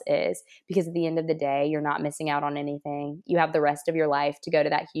everybody else is. Because at the end of the day, you're not missing out on anything. You have the rest of your life to go to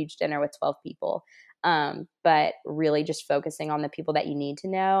that huge dinner with 12 people. But really just focusing on the people that you need to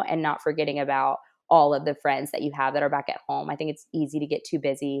know and not forgetting about all of the friends that you have that are back at home. I think it's easy to get too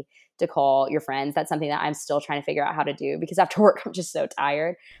busy to call your friends. That's something that I'm still trying to figure out how to do, because after work, I'm just so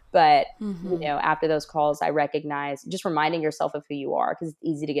tired. But, after those calls, I recognize just reminding yourself of who you are, because it's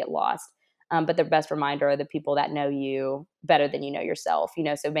easy to get lost. But the best reminder are the people that know you better than you know yourself,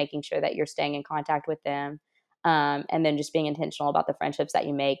 so making sure that you're staying in contact with them. And then just being intentional about the friendships that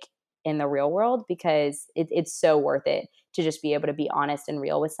you make in the real world, because it's so worth it to just be able to be honest and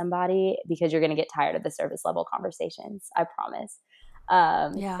real with somebody, because you're going to get tired of the surface level conversations. I promise.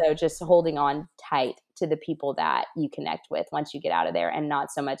 So just holding on tight to the people that you connect with once you get out of there, and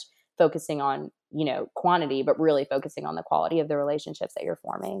not so much focusing on, quantity, but really focusing on the quality of the relationships that you're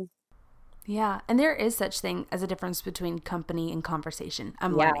forming. Yeah. And there is such thing as a difference between company and conversation.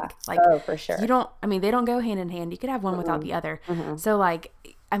 I'm learning. For sure. They don't go hand in hand. You could have one without the other. So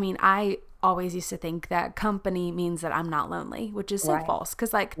I always used to think that company means that I'm not lonely, which is so false.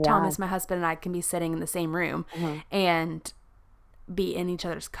 Because Thomas, my husband, and I can be sitting in the same room and be in each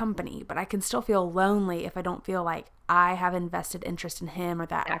other's company, but I can still feel lonely if I don't feel like I have invested interest in him, or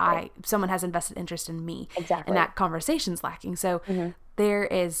that someone has invested interest in me. Exactly. And that conversation's lacking. So there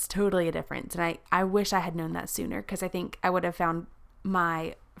is totally a difference. And I wish I had known that sooner, because I think I would have found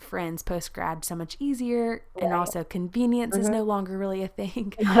my friends post-grad so much easier. And also convenience is no longer really a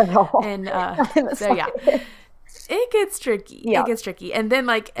thing. Not at all. And it gets tricky. Yeah. It gets tricky. And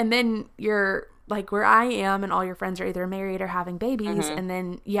then you're like where I am, and all your friends are either married or having babies, and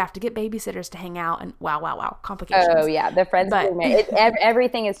then you have to get babibitters to hang out, and wow, complications. Oh yeah, the friends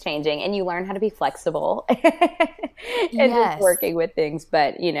everything is changing, and you learn how to be flexible and just working with things.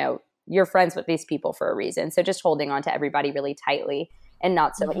 But you're friends with these people for a reason, so just holding on to everybody really tightly, and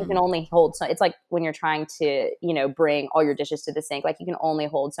not so you can only hold. So it's like when you're trying to bring all your dishes to the sink, like you can only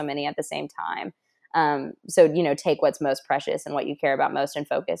hold so many at the same time. So take what's most precious and what you care about most and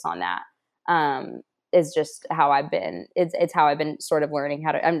focus on that. Is just how I've been. It's how I've been sort of learning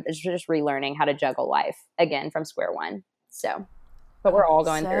how to. I'm just relearning how to juggle life again from square one. So, but we're all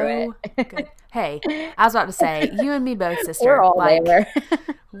going through it. Good. Hey, I was about to say, you and me both, sister. We're all there.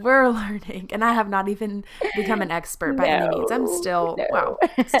 We're learning, and I have not even become an expert by any means. I'm still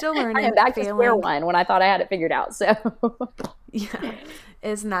still learning. I am back to square one when I thought I had it figured out. So, yeah,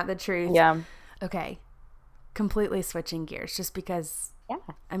 isn't that the truth? Yeah. Okay, completely switching gears, just because.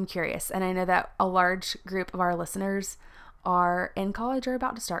 Yeah. I'm curious. And I know that a large group of our listeners are in college or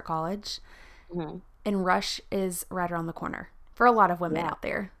about to start college. And Rush is right around the corner for a lot of women out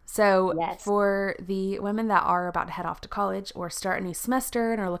there. So for the women that are about to head off to college or start a new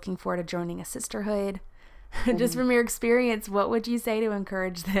semester and are looking forward to joining a sisterhood, just from your experience, what would you say to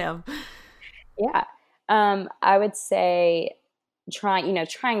encourage them? Yeah. I would say trying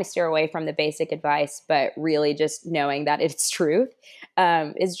to steer away from the basic advice, but really just knowing that it's truth,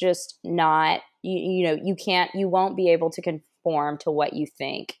 is just not, you won't be able to conform to what you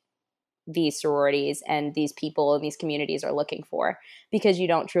think these sororities and these people and these communities are looking for, because you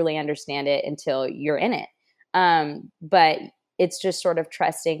don't truly understand it until you're in it. But it's just sort of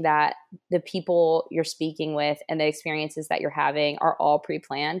trusting that the people you're speaking with and the experiences that you're having are all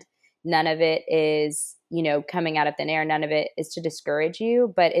pre-planned. None of it is, coming out of thin air. None of it is to discourage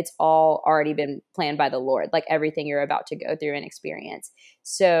you, but it's all already been planned by the Lord, like everything you're about to go through and experience.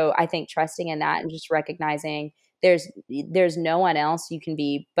 So I think trusting in that and just recognizing there's no one else you can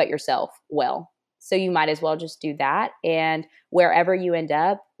be but yourself well. So you might as well just do that. And wherever you end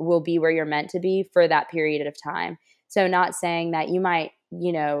up will be where you're meant to be for that period of time. So not saying that you might,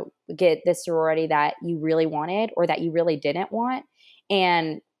 get this sorority that you really wanted or that you really didn't want.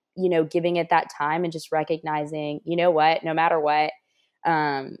 And, giving it that time and just recognizing, no matter what,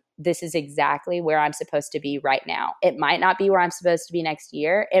 this is exactly where I'm supposed to be right now. It might not be where I'm supposed to be next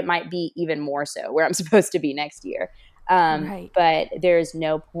year. It might be even more so where I'm supposed to be next year. Right. But there's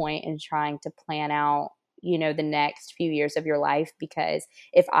no point in trying to plan out, the next few years of your life, because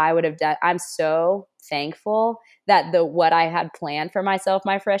if I would have done, I'm so thankful that what I had planned for myself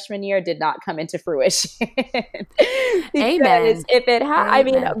my freshman year did not come into fruition. Amen. If it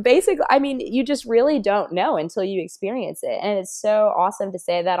had, basically, you just really don't know until you experience it. And it's so awesome to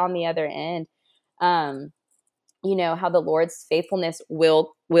say that on the other end, how the Lord's faithfulness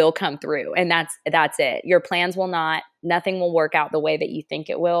will come through. And that's it. Your plans will not, nothing will work out the way that you think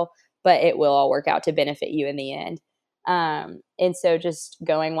it will, but it will all work out to benefit you in the end. And so just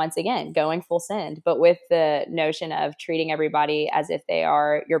going full send, but with the notion of treating everybody as if they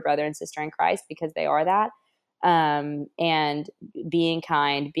are your brother and sister in Christ, because they are that. And being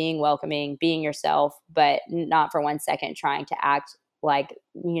kind, being welcoming, being yourself, but not for 1 second trying to act like,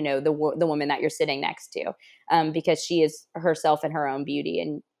 the woman that you're sitting next to, because she is herself and her own beauty,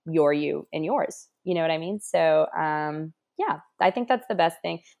 and you're you and yours. You know what I mean? So, yeah, I think that's the best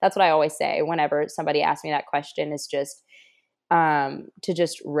thing. That's what I always say whenever somebody asks me that question, is just to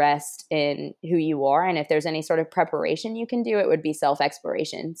just rest in who you are. And if there's any sort of preparation you can do, it would be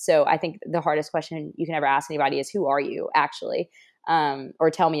self-exploration. So I think the hardest question you can ever ask anybody is, who are you actually?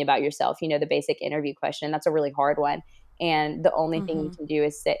 Or tell me about yourself, the basic interview question. That's a really hard one. And the only thing you can do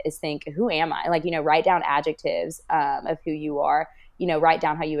is think, who am I? Like, write down adjectives of who you are, write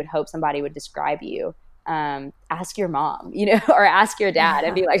down how you would hope somebody would describe you. Ask your mom, or ask your dad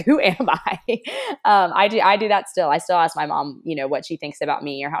and be like, who am I? I do that still. I still ask my mom, what she thinks about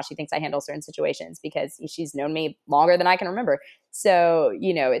me or how she thinks I handle certain situations, because she's known me longer than I can remember. So,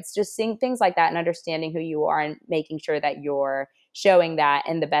 it's just seeing things like that and understanding who you are and making sure that you're showing that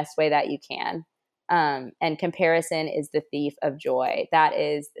in the best way that you can. And comparison is the thief of joy. That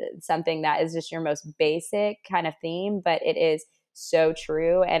is something that is just your most basic kind of theme, but it is so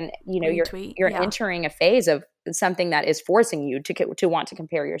true. And you're entering a phase of something that is forcing you to want to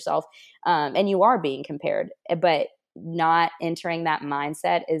compare yourself, and you are being compared, but not entering that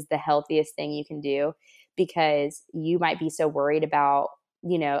mindset is the healthiest thing you can do, because you might be so worried about,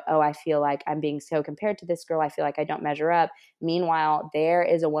 I feel like I'm being so compared to this girl, I feel like I don't measure up. Meanwhile, there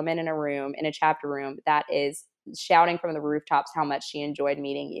is a woman in a chapter room that is shouting from the rooftops how much she enjoyed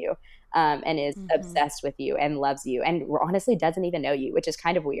meeting you, and is obsessed with you and loves you, and honestly doesn't even know you, which is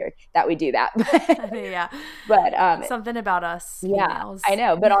kind of weird that we do that. Yeah. But something about us yeah, females. I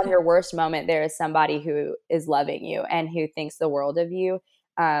know. But on your worst moment, there is somebody who is loving you and who thinks the world of you.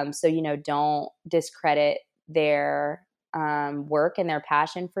 So, don't discredit their work and their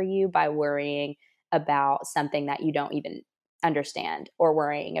passion for you by worrying about something that you don't even understand, or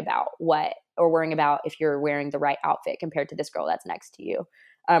worrying about if you're wearing the right outfit compared to this girl that's next to you.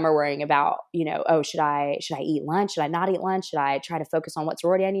 Or worrying about, should I eat lunch? Should I not eat lunch? Should I try to focus on what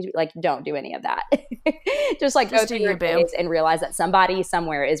sorority I need to be? Like, don't do any of that. Just go through your days and realize that somebody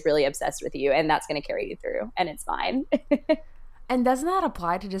somewhere is really obsessed with you, and that's going to carry you through, and it's fine. And doesn't that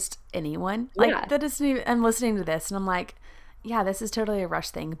apply to just anyone? Like, that isn't even, I'm listening to this and I'm like, yeah, this is totally a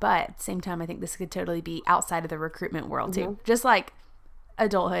rush thing. But at the same time, I think this could totally be outside of the recruitment world too. Just like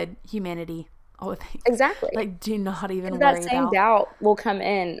adulthood, humanity, all the things. Exactly. Like, do not even worry that same doubt will come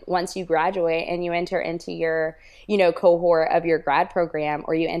in once you graduate and you enter into your, cohort of your grad program,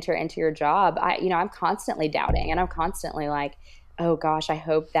 or you enter into your job. I'm constantly doubting, and I'm constantly like, oh gosh, I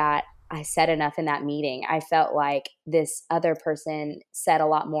hope that I said enough in that meeting. I felt like this other person said a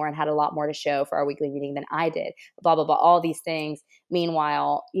lot more and had a lot more to show for our weekly meeting than I did, blah, blah, blah, all these things.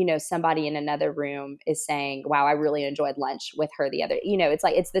 Meanwhile, somebody in another room is saying, wow, I really enjoyed lunch with her the other,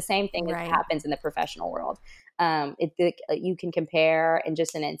 it's the same thing that happens in the professional world. You can compare in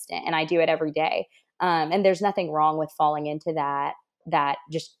just an instant, and I do it every day. And there's nothing wrong with falling into that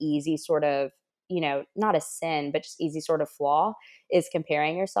just easy sort of, not a sin, but just easy sort of flaw is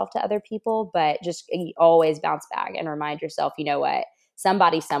comparing yourself to other people. But just always bounce back and remind yourself, what,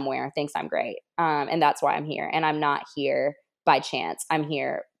 somebody somewhere thinks I'm great. And that's why I'm here. And I'm not here by chance. I'm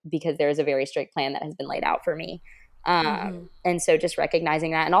here because there's a very strict plan that has been laid out for me. And so just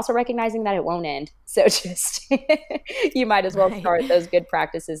recognizing that, and also recognizing that it won't end. So just, you might as well start those good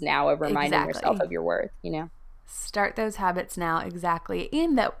practices now of reminding yourself of your worth, Start those habits now, exactly.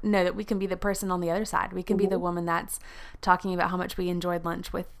 And know that we can be the person on the other side. We can be the woman that's talking about how much we enjoyed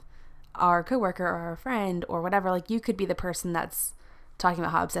lunch with our coworker or our friend or whatever, like you could be the person that's talking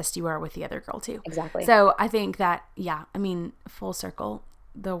about how obsessed you are with the other girl too. Exactly. So I think that, yeah, I mean, full circle,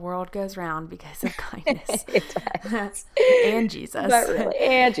 the world goes round because of kindness. It does. And Jesus. But really,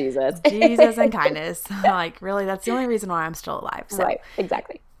 and Jesus. Jesus and kindness. Like, really, that's the only reason why I'm still alive. So. Right,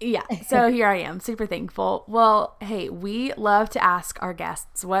 exactly. Yeah, so here I am, super thankful. Well, hey, we love to ask our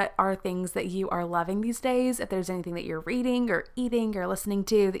guests, what are things that you are loving these days? If there's anything that you're reading or eating or listening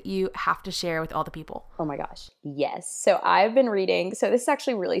to that you have to share with all the people. Oh my gosh, yes. So I've been reading, so this is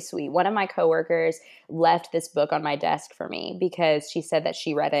actually really sweet. One of my coworkers left this book on my desk for me because she said that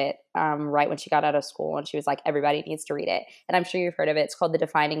she read it right when she got out of school, and she was like, everybody needs to read it. And I'm sure you've heard of it. It's called The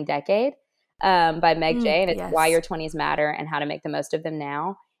Defining Decade by Meg Jay, and it's Why Your 20s Matter and How to Make the Most of Them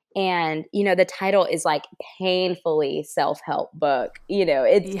Now. And, you know, the title is like painfully self-help book. You know,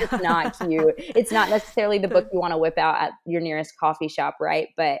 it's not cute. It's not necessarily the book you want to whip out at your nearest coffee shop, right?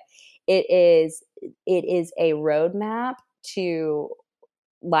 But it is a roadmap to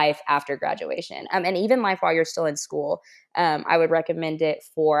life after graduation, and even life while you're still in school. I would recommend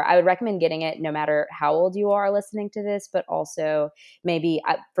getting it no matter how old you are listening to this, but also maybe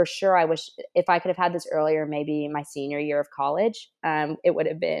for sure, I wish if I could have had this earlier, maybe my senior year of college, it would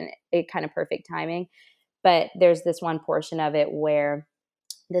have been a kind of perfect timing. But there's this one portion of it where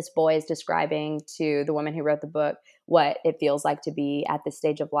this boy is describing to the woman who wrote the book what it feels like to be at this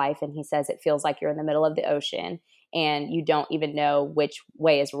stage of life. And he says, it feels like you're in the middle of the ocean and you don't even know which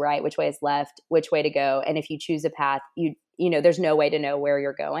way is right, which way is left, which way to go. And if you choose a path, you know, there's no way to know where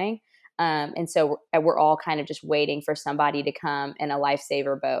you're going. And so we're all kind of just waiting for somebody to come in a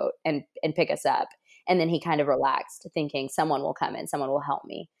lifesaver boat and pick us up. And then he kind of relaxed, thinking someone will come in, someone will help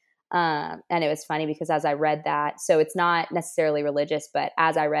me. And it was funny because as I read that, so it's not necessarily religious, but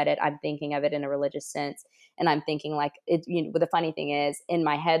as I read it, I'm thinking of it in a religious sense. And I'm thinking like, the funny thing is in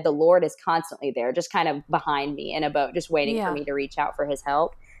my head, the Lord is constantly there, just kind of behind me in a boat, just waiting for me to reach out for his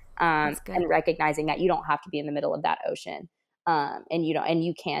help. And recognizing that you don't have to be in the middle of that ocean. And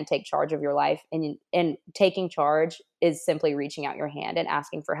you can take charge of your life, and taking charge is simply reaching out your hand and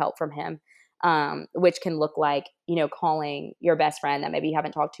asking for help from him. Which can look like, you know, calling your best friend that maybe you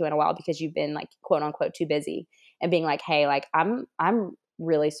haven't talked to in a while because you've been like, quote unquote, too busy, and being like, hey, like, I'm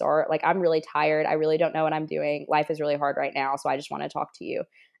really sorry. Like, I'm really tired. I really don't know what I'm doing. Life is really hard right now. So I just want to talk to you.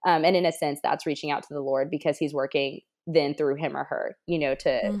 And in a sense, that's reaching out to the Lord because he's working then through him or her, you know,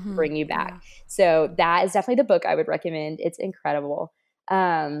 to bring you back. Yeah. So that is definitely the book I would recommend. It's incredible.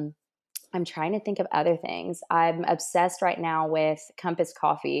 I'm trying to think of other things. I'm obsessed right now with Compass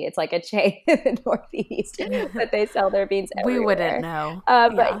Coffee. It's like a chain in the Northeast, but they sell their beans everywhere. We wouldn't know.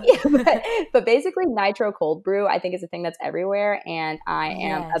 But basically Nitro Cold Brew, I think, is a thing that's everywhere. And I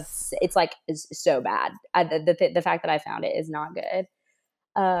am it's so bad. The fact that I found it is not good.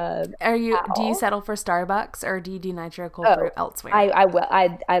 Do you settle for Starbucks or do you do Nitro Cold Brew elsewhere? I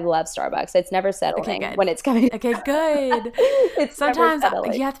love Starbucks. It's never settling when it's coming. Okay, good. It's sometimes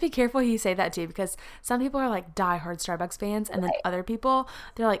you have to be careful you say that too, because some people are like diehard Starbucks fans, and then other people,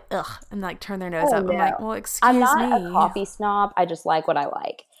 they're like ugh, and like turn their nose up. No. I'm like, well, excuse me. I'm not a coffee snob. I just like what I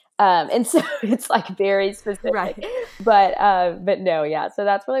like. And so it's like very specific, right. But no, yeah. So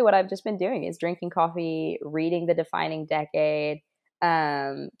that's really what I've just been doing, is drinking coffee, reading The Defining Decade.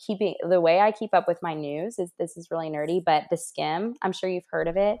 Keeping the way I keep up with my news this is really nerdy, but The Skim, I'm sure you've heard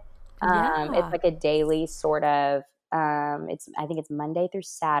of it. It's like a daily sort of, I think it's Monday through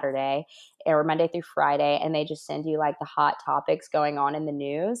Saturday or Monday through Friday. And they just send you like the hot topics going on in the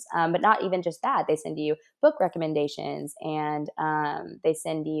news. But not even just that, they send you book recommendations, and, they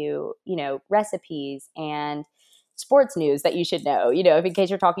send you, you know, recipes and sports news that you should know, you know, in case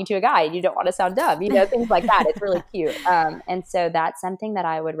you're talking to a guy and you don't want to sound dumb, you know, things like that. It's really cute. And so that's something that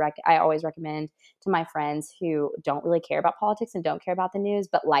I always recommend to my friends who don't really care about politics and don't care about the news,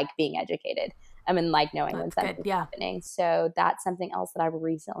 but like being educated. I mean, like knowing when something's happening. So that's something else that I've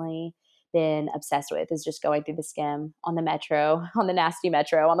recently been obsessed with, is just going through The Skim on the metro, on the nasty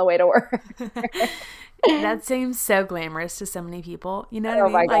metro on the way to work. That seems so glamorous to so many people. You know what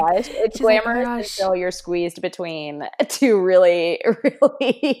I mean? Oh my gosh. It's glamorous until you're squeezed between two really,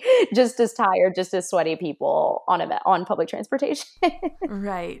 really just as tired, just as sweaty people on public transportation.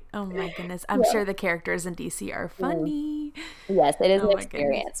 Right. Oh my goodness. I'm sure the characters in DC are funny. Yes, it is an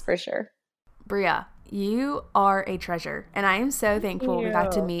experience for sure. Bria, you are a treasure, and I am so thankful we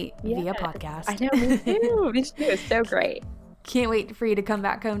got to meet via podcast. I know, me too. Me too. It's so great. Can't wait for you to come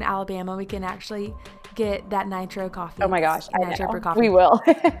back home to Alabama. We can actually get that Nitro coffee. Oh my gosh, Nitro Brew coffee. We will.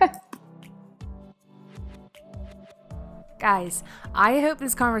 Guys, I hope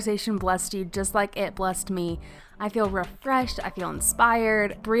this conversation blessed you just like it blessed me. I feel refreshed. I feel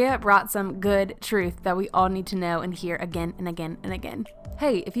inspired. Bria brought some good truth that we all need to know and hear again and again and again.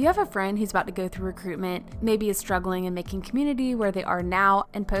 Hey, if you have a friend who's about to go through recruitment, maybe is struggling in making community where they are now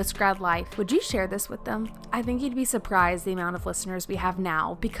in post-grad life, would you share this with them? I think you'd be surprised the amount of listeners we have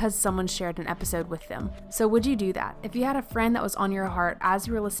now because someone shared an episode with them. So would you do that? If you had a friend that was on your heart as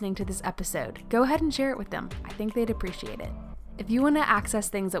you were listening to this episode, go ahead and share it with them. I think they'd appreciate it. If you want to access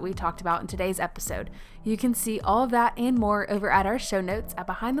things that we talked about in today's episode, you can see all of that and more over at our show notes at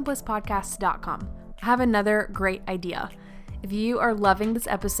BehindTheBlissPodcast.com. I have another great idea. If you are loving this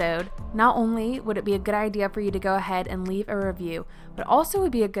episode, not only would it be a good idea for you to go ahead and leave a review, but also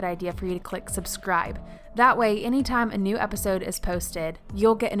would be a good idea for you to click subscribe. That way, anytime a new episode is posted,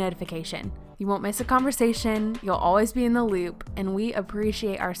 you'll get a notification. You won't miss a conversation, you'll always be in the loop, and we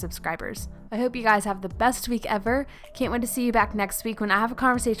appreciate our subscribers. I hope you guys have the best week ever. Can't wait to see you back next week when I have a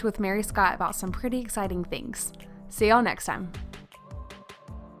conversation with Mary Scott about some pretty exciting things. See y'all next time.